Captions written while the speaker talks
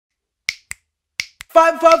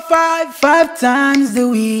5 for 5, 5 times the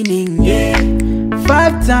winning, yeah.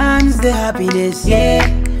 5 times the happiness, yeah.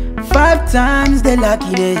 5 times the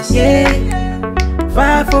luckiness, yeah.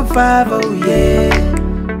 5 for 5, oh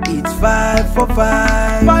yeah. It's 5 for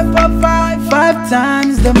 5. 5 for 5, 5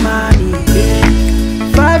 times the money,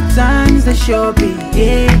 yeah. 5 times the shopping,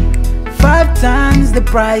 yeah. 5 times the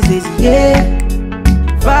prizes, yeah.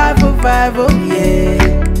 5 for 5, oh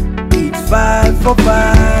yeah. It's 5 for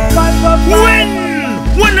 5. 5 for 5. Win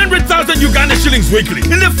 100,000 Uganda shillings weekly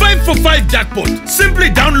in the 5 for 5 jackpot. Simply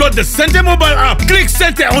download the Center mobile app. Click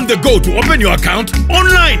Center on the go to open your account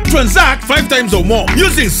online. Transact 5 times or more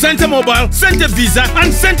using Center mobile, Center Visa,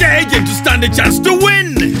 and Center agent to stand a chance to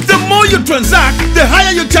win. The more you transact, the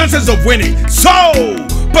higher your chances of winning. So,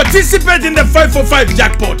 participate in the 5 for 5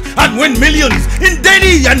 jackpot and win millions in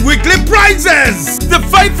daily and weekly prizes. The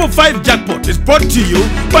 5 for 5 jackpot is brought to you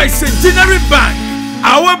by Centenary Bank,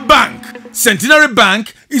 our bank. Centenary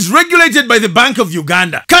Bank is regulated by the Bank of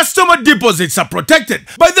Uganda. Customer deposits are protected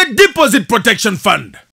by the Deposit Protection Fund.